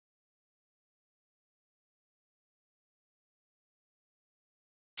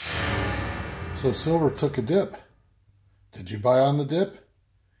So silver took a dip. Did you buy on the dip?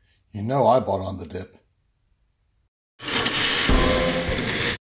 You know I bought on the dip.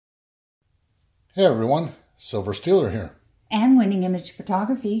 Hey everyone, Silver Stealer here. And Winning Image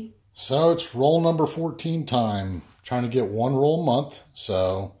Photography. So it's roll number 14 time. Trying to get one roll a month,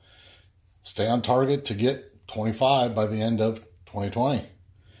 so stay on target to get 25 by the end of 2020.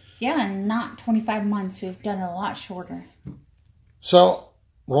 Yeah, and not 25 months. We've done it a lot shorter. So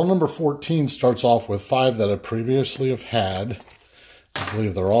roll number 14 starts off with 5 that I previously have had. I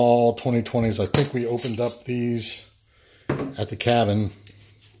believe they're all 2020s. I think we opened up these at the cabin.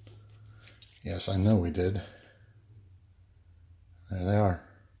 Yes, I know we did. There they are.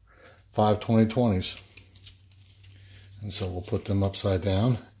 5 2020s. And so we'll put them upside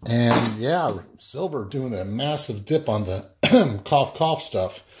down. And yeah, silver doing a massive dip on the cough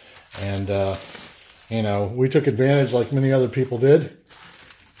stuff. And, you know, we took advantage like many other people did.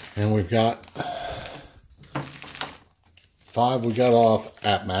 And we've got 5 we got off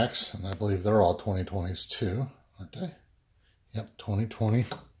at Max. And I believe they're all 2020s too, aren't they? Yep, 2020.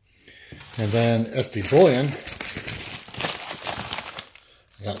 And then SD Bullion.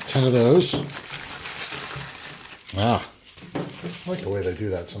 I got 10 of those. Ah, I like the way they do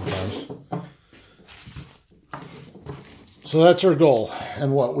that sometimes. So that's our goal.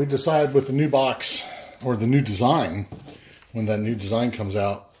 And what we decide with the new box, or the new design, when that new design comes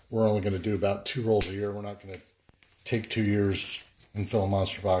out, we're only going to do about 2 rolls a year. We're not going to take 2 years and fill a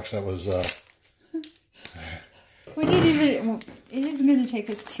monster box. That was... We didn't even... It isn't going to take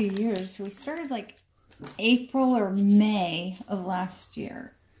us 2 years. We started like April or May of last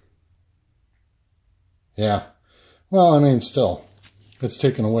year. Yeah. Well, I mean, still, it's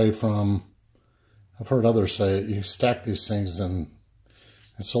taken away from, I've heard others say it, you stack these things and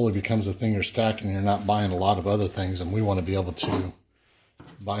it slowly becomes a thing you're stacking and you're not buying a lot of other things, and we want to be able to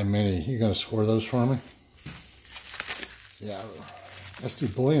buy many. You going to score those for me? Yeah.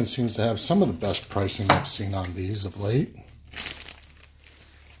 SD Bullion seems to have some of the best pricing I've seen on these of late.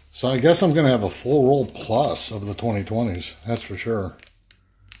 So I guess I'm going to have a full roll plus of the 2020s. That's for sure.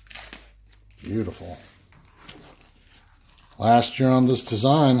 Beautiful. Last year on this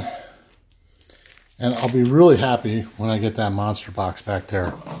design. And I'll be really happy when I get that monster box back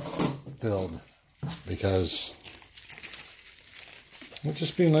there filled. Because it'll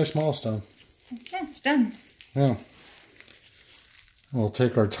just be a nice milestone. Okay, it's done. Yeah. We'll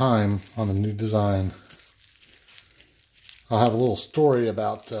take our time on the new design. I'll have a little story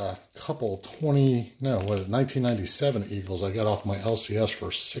about a couple 1997 Eagles I got off my LCS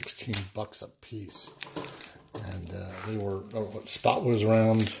for 16 bucks a piece. And they were, what spot was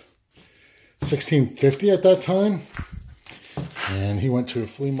around $16.50 at that time. And he went to a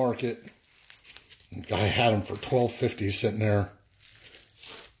flea market. And the guy had them for $12.50 sitting there.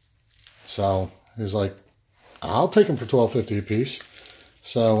 So he was like, I'll take them for $12.50 a piece.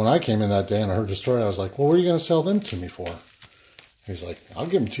 So when I came in that day and I heard the story, I was like, well, what are you going to sell them to me for? He's like, I'll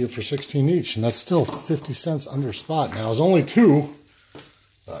give them to you for 16 each. And that's still 50 cents under spot. Now, it was only 2.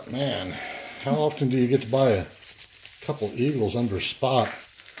 But, man, how often do you get to buy a couple Eagles under spot?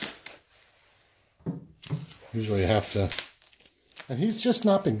 Usually you have to. And he's just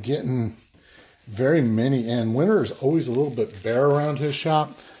not been getting very many in. Winter is always a little bit bare around his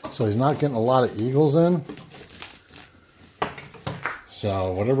shop. So he's not getting a lot of Eagles in.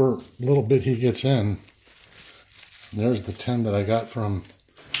 So whatever little bit he gets in, there's the 10 that I got from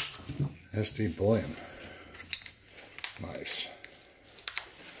SD Bullion. Nice.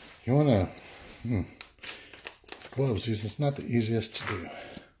 You want to... gloves, it's not the easiest to do.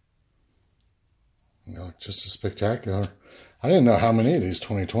 You know, just as spectacular. I didn't know how many of these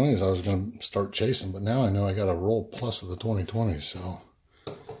 2020s I was going to start chasing, but now I know I got a roll plus of the 2020s, so...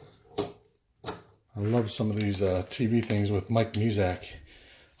 I love some of these TV things with Mike Muzak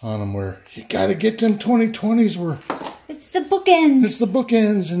on them where you got to get them 2020s where... It's the bookends. It's the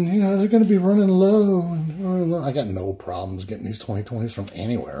bookends, and, you know, they're going to be running low. And I got no problems getting these 2020s from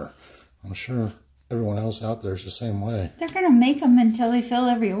anywhere. I'm sure everyone else out there is the same way. They're going to make them until they fill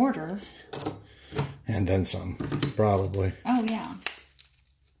every order. And then some, probably. Oh, yeah.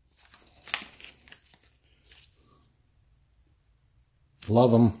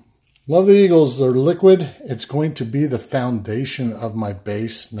 Love them. Love the Eagles. They're liquid. It's going to be the foundation of my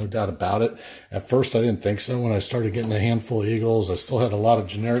base, no doubt about it. At first, I didn't think so. When I started getting a handful of Eagles, I still had a lot of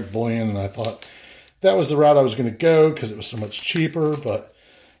generic bullion, and I thought that was the route I was going to go because it was so much cheaper. But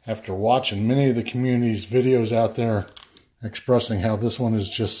after watching many of the community's videos out there expressing how this one is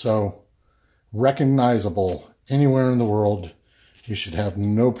just so recognizable anywhere in the world, you should have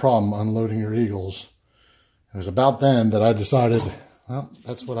no problem unloading your Eagles. It was about then that I decided, well,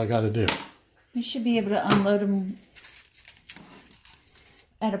 that's what I got to do. You should be able to unload them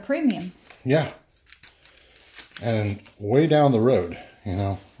at a premium. Yeah. And way down the road, you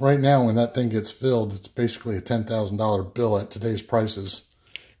know. Right now, when that thing gets filled, it's basically a $10,000 bill at today's prices,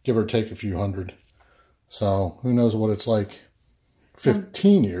 give or take a few hundred. So, who knows what it's like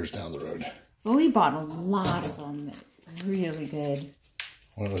 15 years down the road. Well, we bought a lot of them. Really good.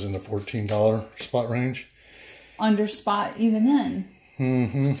 When it was in the $14 spot range? Under spot even then.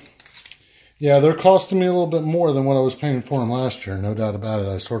 Mm-hmm. Yeah, they're costing me a little bit more than what I was paying for them last year. No doubt about it.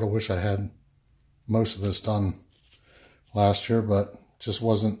 I sort of wish I had most of this done last year, but just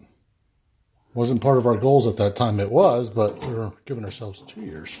wasn't part of our goals at that time. It was, but we were giving ourselves 2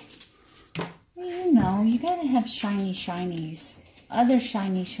 years. Well, you know, you gotta have shiny shinies. Other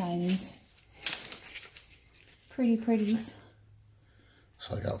shiny shinies. Pretty pretties.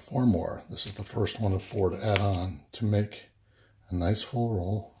 So I got 4 more. This is the first one of 4 to add on to make a nice full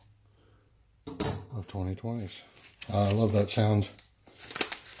roll of 2020s. I love that sound.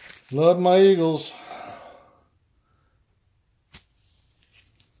 Love my Eagles.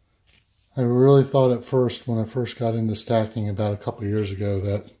 I really thought at first, when I first got into stacking about a couple years ago,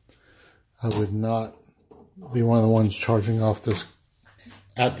 that I would not be one of the ones charging off this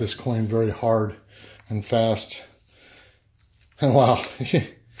at this coin very hard and fast. And wow.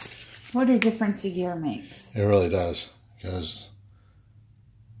 What a difference a year makes. It really does, because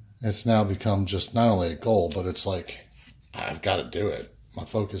it's now become just not only a goal, but it's like, I've got to do it. My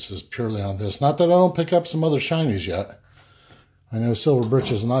focus is purely on this. Not that I don't pick up some other shinies yet. I know Silver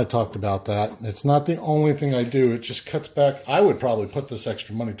Britches and I talked about that. It's not the only thing I do. It just cuts back. I would probably put this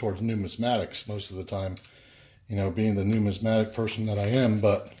extra money towards numismatics most of the time, you know, being the numismatic person that I am.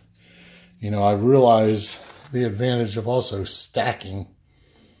 But, you know, I realize the advantage of also stacking.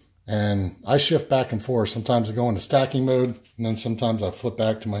 And I shift back and forth. Sometimes I go into stacking mode, and then sometimes I flip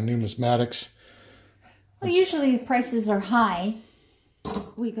back to my numismatics. Well, usually prices are high.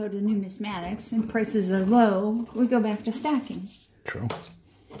 We go to numismatics, and prices are low. We go back to stacking. True.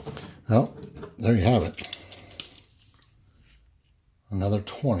 Well, there you have it. Another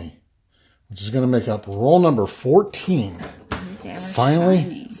 20, which is going to make up roll number 14.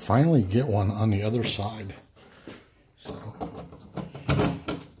 Finally get one on the other side. So,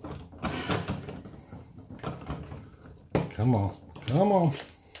 come on, come on.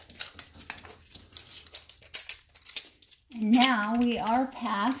 And now we are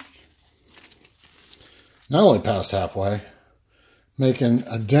past. Not only past halfway, making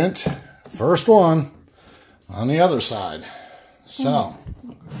a dent, first one, on the other side. So,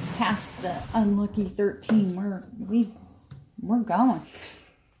 Past the unlucky 13, we're going.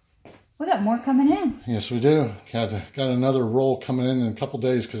 We got more coming in. yes, we do. Got another roll coming in a couple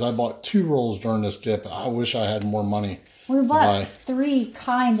days because I bought 2 rolls during this dip. I wish I had more money. We bought 3,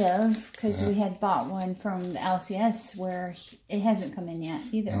 kind of, because we had bought one from the LCS where it hasn't come in yet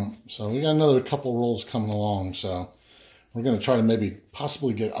either. No. So we got another couple rolls coming along. So we're going to try to maybe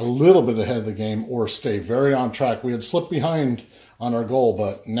possibly get a little bit ahead of the game or stay very on track. We had slipped behind on our goal,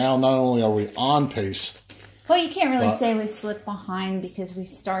 but now not only are we on pace. Well, you can't really say we slipped behind because we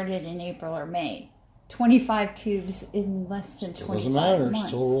started in April or May. 25 tubes in less than 25 Doesn't matter. months. It's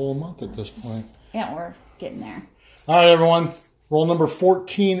still a roll a month at this point. Yeah, we're getting there. All right, everyone. Roll number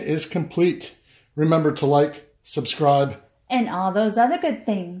 14 is complete. Remember to like, subscribe. And all those other good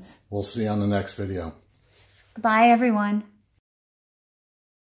things. We'll see you on the next video. Goodbye, everyone.